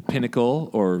near the pinnacle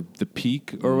or the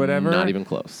peak or whatever. Not even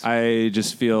close. I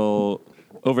just feel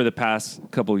over the past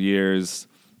couple years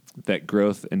that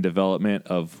growth and development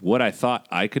of what I thought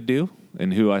I could do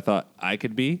and who I thought I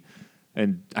could be.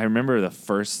 And I remember the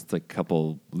first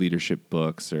couple leadership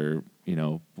books, or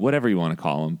whatever you want to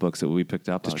call them, books that we picked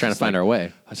up. Just trying to find our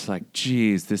way. I was like,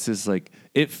 geez, this is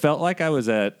it felt like I was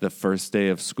at the first day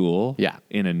of school. Yeah.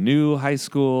 In a new high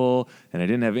school, and I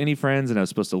didn't have any friends, and I was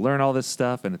supposed to learn all this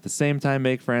stuff and at the same time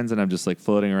make friends, and I'm just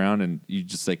floating around, and you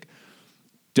just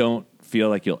don't feel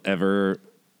like you'll ever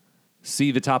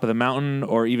see the top of the mountain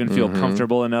or even feel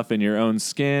comfortable enough in your own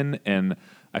skin. And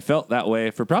I felt that way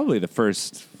for probably the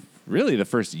first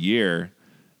year.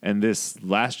 And this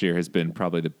last year has been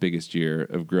probably the biggest year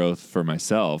of growth for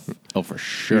myself. Oh, for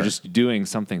sure. You're just doing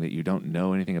something that you don't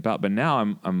know anything about. But now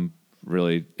I'm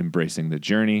really embracing the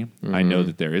journey. I know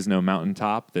that there is no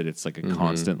mountaintop, that it's a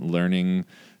constant learning.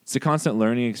 It's a constant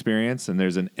learning experience, and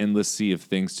there's an endless sea of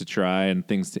things to try and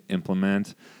things to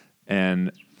implement.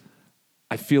 And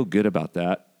I feel good about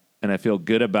that. And I feel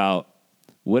good about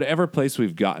whatever place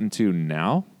we've gotten to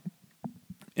now,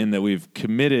 in that we've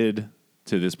committed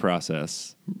to this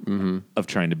process of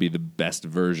trying to be the best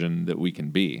version that we can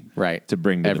be. Right. To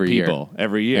bring to Every the year. people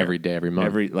every year. Every day, every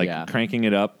month. Cranking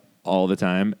it up all the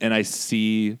time. And I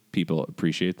see people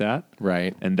appreciate that.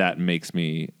 Right. And that makes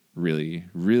me really,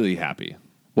 really happy.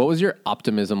 What was your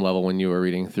optimism level when you were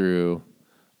reading through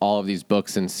all of these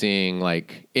books and seeing,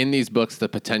 like, in these books, the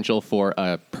potential for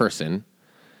a person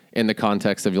in the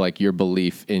context of, like, your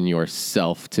belief in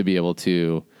yourself to be able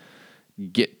to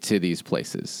get to these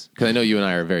places? Because I know you and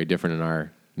I are very different in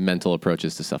our mental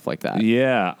approaches to stuff like that.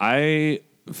 Yeah. I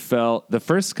felt the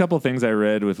first couple things I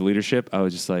read with leadership, I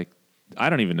was just like, I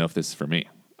don't even know if this is for me.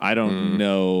 I don't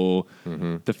know.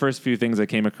 The first few things I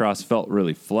came across felt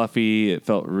really fluffy. It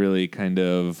felt really kind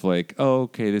of like, oh,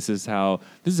 okay, this is how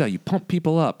you pump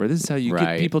people up, or this is how you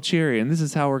get people cheery, and this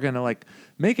is how we're gonna like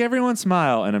make everyone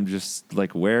smile. And I'm just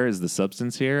like, where is the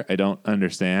substance here? I don't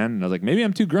understand. And I was like, maybe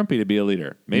I'm too grumpy to be a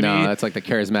leader. Maybe No, that's like the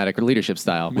charismatic leadership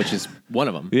style, which is one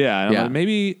of them. Yeah, and I'm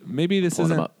like, maybe this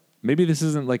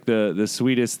isn't like the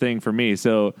sweetest thing for me.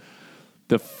 So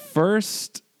the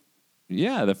first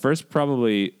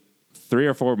probably 3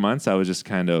 or 4 months, I was just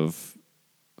kind of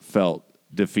felt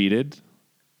defeated.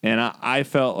 And I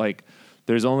felt like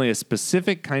there's only a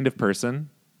specific kind of person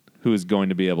who is going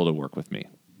to be able to work with me.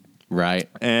 Right.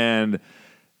 And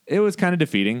it was kind of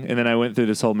defeating. And then I went through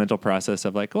this whole mental process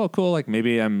of like, oh, cool. Like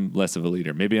maybe I'm less of a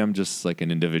leader. Maybe I'm just like an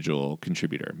individual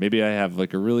contributor. Maybe I have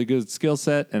like a really good skill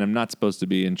set and I'm not supposed to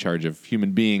be in charge of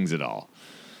human beings at all.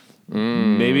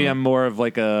 Maybe I'm more of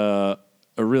like a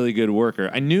really good worker.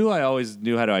 I always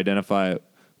knew how to identify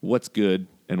what's good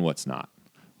and what's not.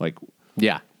 Like,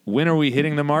 when are we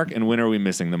hitting the mark and when are we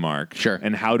missing the mark? Sure.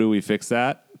 And how do we fix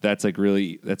that? That's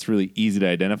really easy to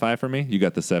identify for me. You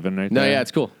got the 7 right there? No, yeah,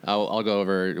 it's cool. I'll go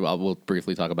over, we'll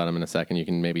briefly talk about them in a second. You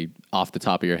can maybe off the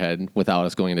top of your head, without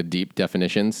us going into deep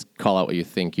definitions, call out what you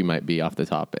think you might be off the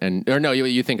top.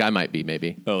 You think I might be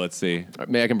maybe. Oh, let's see.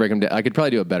 Maybe I can break them down. I could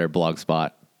probably do a better blog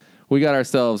spot. We got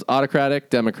ourselves autocratic,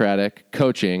 democratic,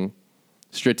 coaching,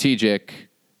 strategic,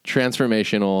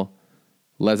 transformational,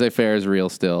 laissez-faire is real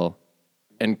still,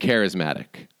 and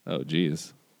charismatic. Oh,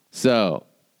 geez. So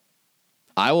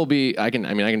I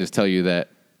can just tell you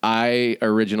that I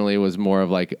originally was more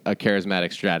of like a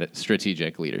charismatic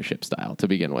strategic leadership style to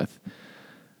begin with.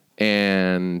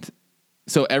 And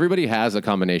so everybody has a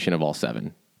combination of all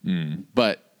 7,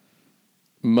 but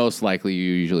most likely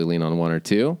you usually lean on 1 or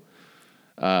 2.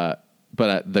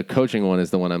 But the coaching one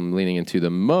is the one I'm leaning into the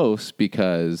most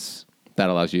because that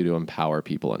allows you to empower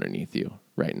people underneath you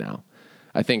right now.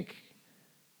 I think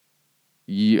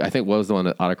what was the one,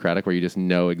 autocratic, where you just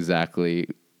know exactly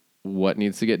what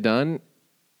needs to get done?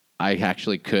 I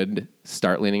actually could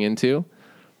start leaning into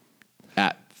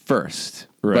at first.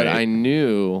 Right. But I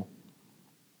knew,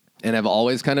 and I've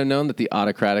always kind of known that the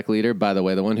autocratic leader, by the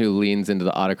way, the one who leans into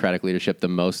the autocratic leadership the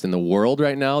most in the world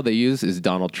right now they use is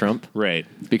Donald Trump. Right.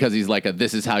 Because he's like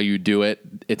this is how you do it.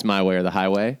 It's my way or the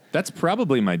highway. That's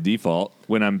probably my default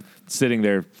when I'm sitting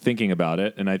there thinking about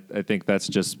it. And I think that's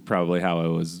just probably how I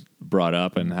was brought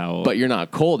up and how... But you're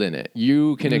not cold in it.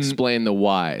 You can explain the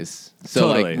whys.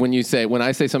 So Totally. like when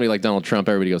I say somebody like Donald Trump,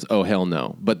 everybody goes, oh, hell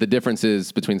no. But the difference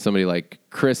is between somebody like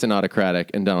Chris and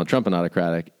autocratic and Donald Trump and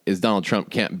autocratic is Donald Trump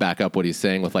can't back up what he's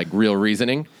saying with like real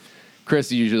reasoning.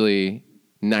 Chris usually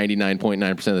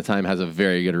 99.9% of the time has a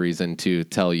very good reason to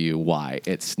tell you why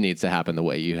it needs to happen the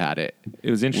way you had it. It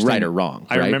was interesting. Right or wrong.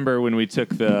 I remember when we took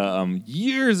the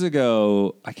years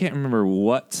ago, I can't remember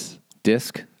what...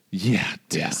 DISC? Yeah,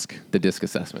 DISC. Yeah, the DISC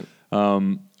assessment.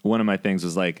 One of my things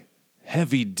was like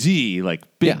heavy D,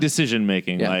 like big decision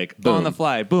making, like boom. on the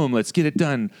fly, boom, let's get it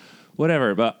done,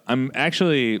 whatever. But I'm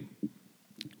actually,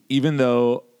 even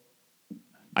though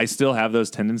I still have those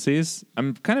tendencies,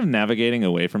 I'm kind of navigating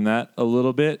away from that a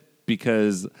little bit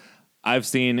because I've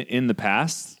seen in the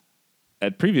past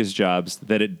at previous jobs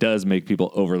that it does make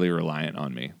people overly reliant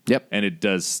on me. Yep. And it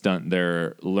does stunt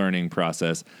their learning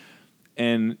process.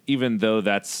 And even though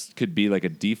could be like a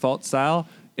default style,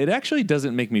 it actually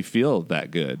doesn't make me feel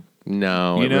that good.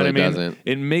 No, you know really what I mean? Doesn't.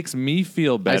 It makes me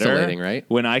feel better. Isolating, right?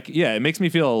 It makes me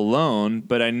feel alone,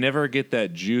 but I never get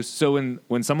that juice. So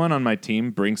when someone on my team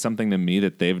brings something to me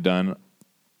that they've done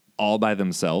all by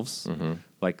themselves,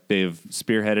 like they've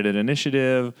spearheaded an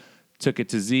initiative, took it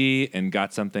to Z, and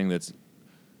got something that's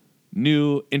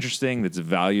new, interesting, that's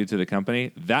value to the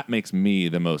company, that makes me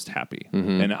the most happy.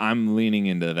 And I'm leaning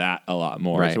into that a lot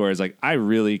more. Right. Whereas like I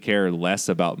really care less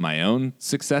about my own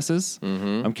successes.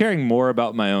 I'm caring more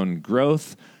about my own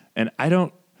growth. And I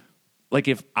don't like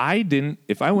if I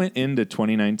went into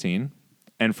 2019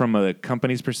 and from a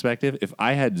company's perspective, if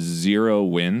I had 0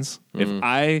 wins, if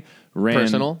I ran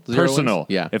Personal? 0 personal. wins?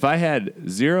 Yeah. If I had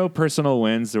 0 personal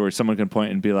wins where someone can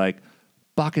point and be like,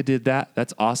 Baca did that,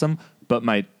 that's awesome, but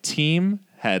my team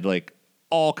had like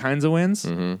all kinds of wins,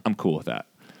 I'm cool with that.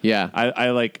 Yeah.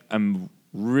 I'm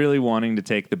really wanting to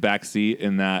take the back seat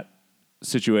in that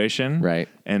situation. Right.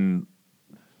 And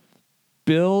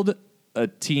build a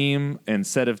team and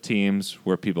set of teams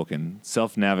where people can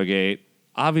self-navigate.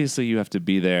 Obviously, you have to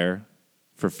be there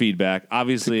for feedback.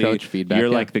 Obviously, coach feedback, you're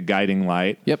yeah. like the guiding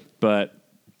light. Yep. But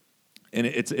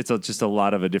it's just a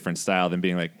lot of a different style than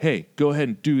being like, hey, go ahead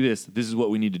and do this. This is what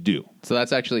we need to do. So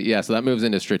that's actually, so that moves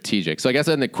into strategic. So I guess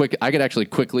I could actually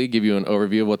quickly give you an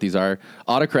overview of what these are.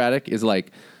 Autocratic is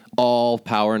like all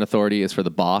power and authority is for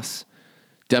the boss.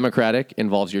 Democratic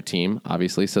involves your team,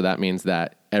 obviously. So that means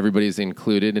that everybody's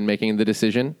included in making the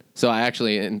decision. So I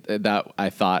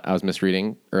thought I was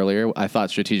misreading earlier. I thought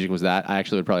strategic was that. I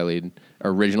actually would probably lead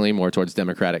originally more towards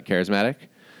democratic, charismatic.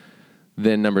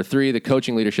 Then number 3, the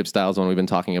coaching leadership style is one we've been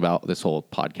talking about this whole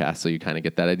podcast. So you kind of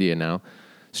get that idea now.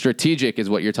 Strategic is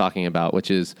what you're talking about,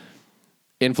 which is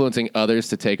influencing others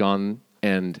to take on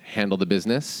and handle the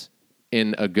business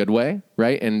in a good way,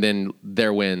 right? And then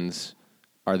their wins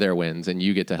are their wins, and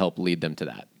you get to help lead them to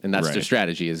that. And that's the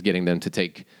strategy, is getting them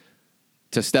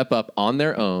to step up on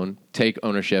their own, take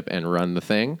ownership, and run the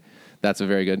thing. That's a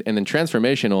very good. And then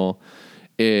transformational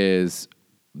is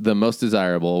the most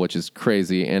desirable, which is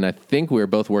crazy. And I think we're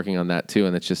both working on that too.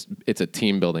 And it's a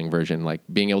team building version, like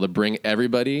being able to bring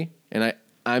everybody. And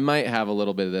I might have a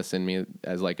little bit of this in me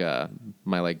as like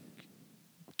my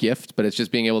gift, but it's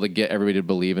just being able to get everybody to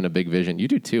believe in a big vision. You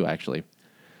do too, actually.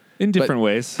 In different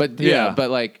ways. But but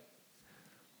like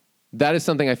that is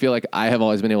something I feel like I have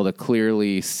always been able to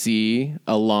clearly see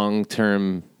a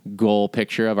long-term goal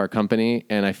picture of our company.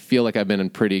 And I feel like I've been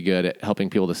pretty good at helping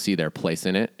people to see their place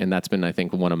in it. And that's been, I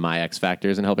think, one of my X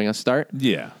factors in helping us start.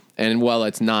 Yeah. And while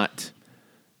it's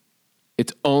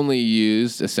only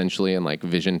used essentially in like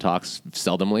vision talks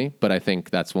seldomly, but I think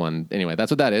that's one. Anyway,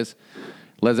 that's what that is.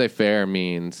 Laissez-faire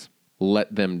means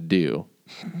let them do.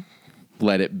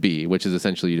 Let it be, which is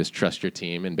essentially you just trust your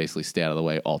team and basically stay out of the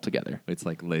way altogether. It's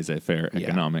like laissez-faire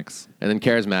economics. And then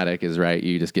charismatic is right.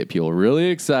 You just get people really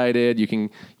excited.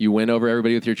 You win over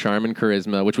everybody with your charm and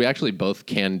charisma, which we actually both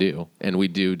can do, and we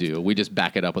do. We just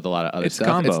back it up with a lot of other It's stuff.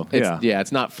 combo.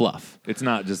 It's not fluff, It's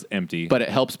not just empty. but it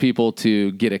helps people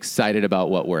to get excited about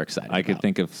what we're excited. I could about.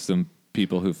 think of some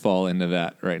people who fall into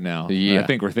that right now. Yeah. I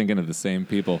think we're thinking of the same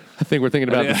people. I think we're thinking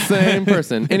about the same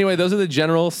person. Anyway, those are the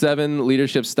general 7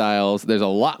 leadership styles. There's a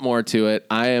lot more to it.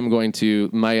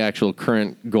 My actual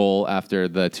current goal after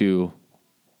the 2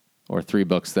 or 3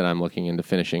 books that I'm looking into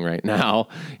finishing right now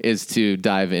is to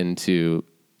dive into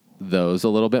those a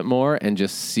little bit more and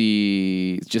just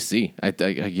see.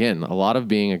 Again, a lot of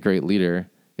being a great leader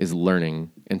is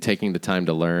learning and taking the time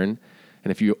to learn.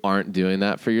 And if you aren't doing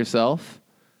that for yourself,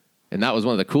 and that was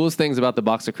one of the coolest things about the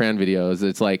Box of Cran videos.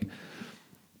 It's like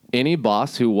any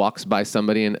boss who walks by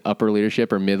somebody in upper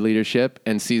leadership or mid leadership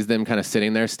and sees them kind of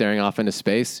sitting there staring off into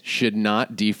space should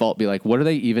not default be like, what are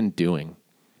they even doing?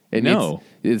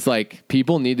 It's like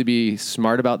people need to be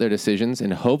smart about their decisions.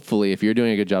 And hopefully, if you're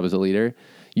doing a good job as a leader,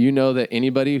 you know that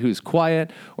anybody who's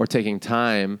quiet or taking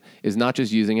time is not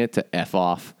just using it to F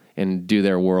off and do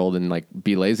their world and like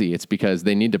be lazy. It's because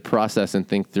they need to process and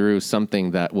think through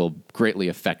something that will greatly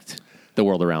affect the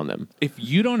world around them. If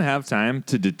you don't have time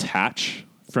to detach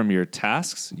from your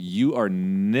tasks, you are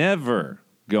never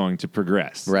going to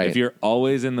progress. Right. If you're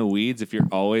always in the weeds, if you're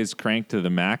always cranked to the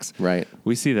max, right.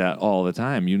 We see that all the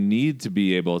time. You need to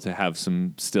be able to have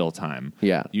some still time.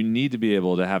 Yeah. You need to be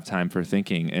able to have time for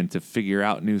thinking and to figure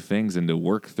out new things and to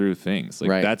work through things. Like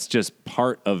right. That's just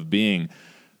part of being.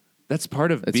 That's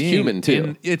part of being human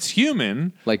too. It's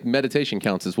human. Like meditation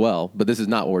counts as well, but this is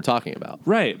not what we're talking about.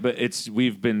 Right, but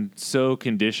we've been so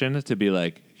conditioned to be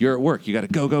like, you're at work, you got to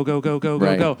go,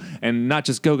 Right. go, and not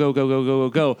just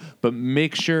go, but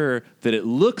make sure that it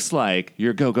looks like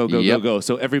you're go.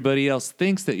 So everybody else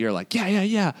thinks that you're like,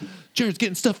 yeah, Jared's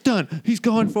getting stuff done. He's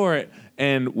going for it.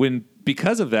 And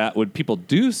because of that, when people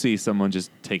do see someone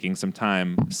just taking some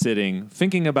time, sitting,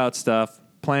 thinking about stuff,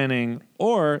 planning,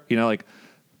 or, like,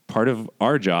 part of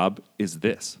our job is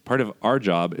this. Part of our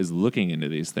job is looking into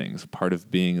these things. Part of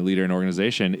being a leader in an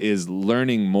organization is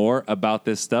learning more about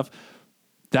this stuff.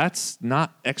 That's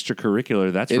not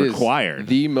extracurricular. That's required. Is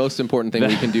the most important thing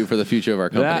we can do for the future of our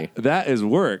company. That is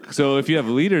work. So if you have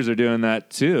leaders who are doing that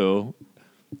too,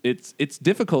 it's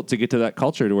difficult to get to that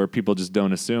culture to where people just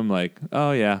don't assume like,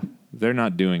 oh yeah, they're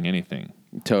not doing anything.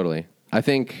 Totally. I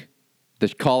think the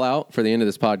call out for the end of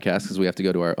this podcast, because we have to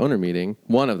go to our owner meeting,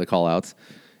 one of the call outs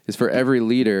is for every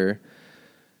leader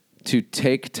to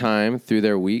take time through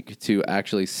their week to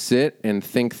actually sit and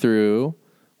think through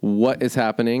what is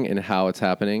happening and how it's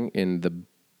happening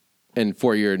and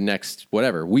for your next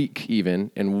whatever week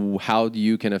even, and how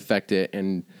you can affect it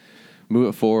and move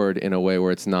it forward in a way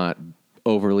where it's not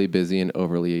overly busy and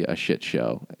overly a shit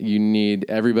show. You need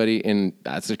everybody, and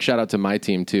that's a shout out to my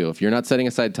team too. If you're not setting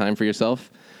aside time for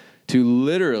yourself to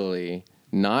literally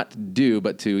not do,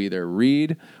 but to either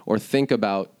read or think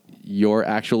about your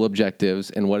actual objectives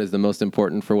and what is the most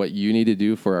important for what you need to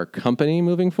do for our company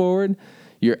moving forward,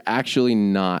 you're actually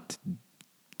not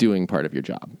doing part of your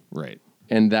job. Right.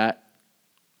 And that,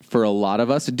 for a lot of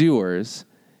us doers,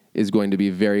 is going to be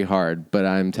very hard, but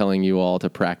I'm telling you all to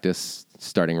practice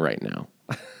starting right now.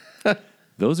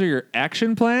 Those are your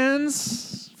action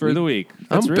plans for the week.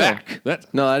 I'm real. back.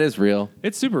 No, that is real.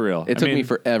 it's super real. It took me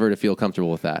forever to feel comfortable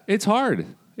with that. It's hard.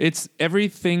 It's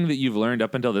everything that you've learned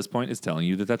up until this point is telling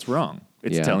you that that's wrong.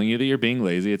 It's Yeah. telling you that you're being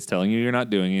lazy. It's telling you you're not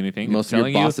doing anything. Most It's of your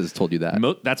telling bosses told you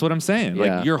that. That's what I'm saying.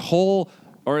 Yeah. Like your whole,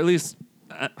 or at least,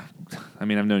 I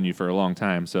mean, I've known you for a long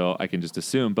time, so I can just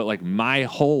assume. But like my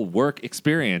whole work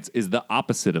experience is the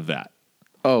opposite of that.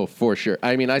 Oh, for sure.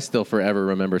 I mean, I still forever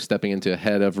remember stepping into a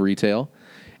head of retail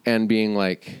and being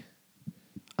like,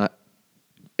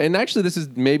 and actually this is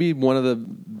maybe one of the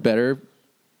better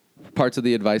parts of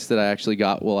the advice that I actually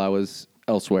got while I was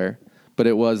elsewhere. But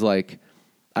it was like,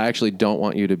 I actually don't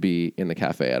want you to be in the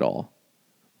cafe at all.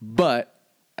 But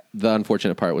the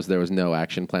unfortunate part was there was no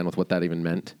action plan with what that even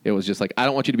meant. It was just like, I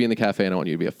don't want you to be in the cafe. I don't want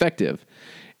you to be effective.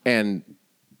 And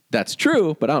that's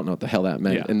true, but I don't know what the hell that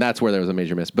meant. Yeah. And that's where there was a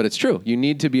major miss. But it's true. You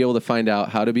need to be able to find out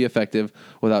how to be effective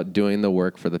without doing the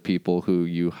work for the people who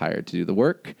you hired to do the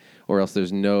work, or else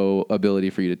there's no ability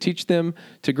for you to teach them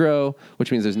to grow,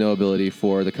 which means there's no ability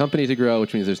for the company to grow,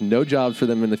 which means there's no jobs for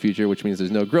them in the future, which means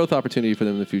there's no growth opportunity for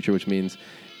them in the future, which means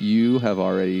you have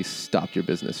already stopped your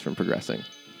business from progressing.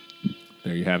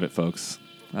 There you have it, folks.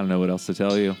 I don't know what else to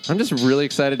tell you. I'm just really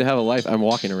excited to have a life. I'm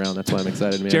walking around. That's why I'm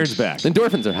excited, man. Jared's back.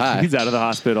 Endorphins are high. He's out of the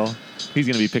hospital. He's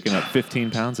going to be picking up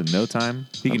 15 pounds in no time.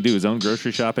 He can do his own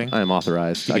grocery shopping. I am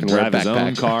authorized. He I can can wear a drive his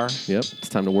own backpack. car. Yep. It's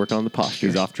time to work on the posture.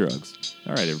 He's off drugs.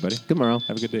 All right, everybody. Tomorrow.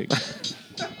 Have a good day.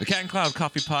 The Cat and Cloud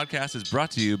Coffee Podcast is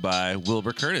brought to you by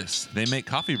Wilbur Curtis. They make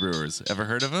coffee brewers. Ever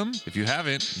heard of them? If you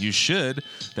haven't, you should.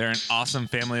 They're an awesome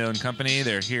family-owned company.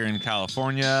 They're here in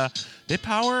California. They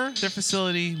power their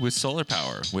facility with solar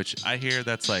power, which I hear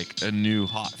that's like a new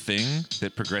hot thing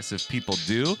that progressive people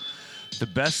do. The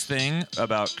best thing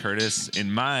about Curtis,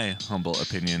 in my humble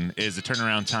opinion, is the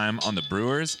turnaround time on the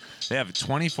brewers. They have a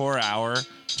 24-hour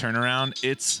turnaround.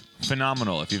 It's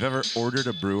phenomenal. If you've ever ordered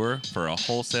a brewer for a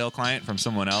wholesale client from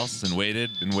someone else and waited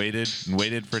and waited and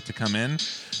waited for it to come in,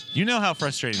 you know how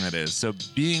frustrating that is. So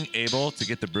being able to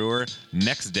get the brewer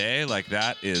next day like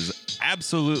that is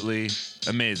absolutely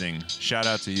amazing. Shout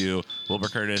out to you, Wilbur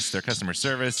Curtis. Their customer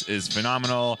service is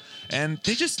phenomenal, and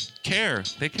they just care.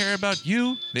 They care about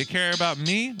you, they care about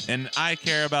me, and I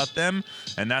care about them,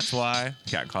 and that's why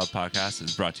Cat and Cloud Podcast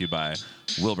is brought to you by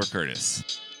Wilbur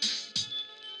Curtis.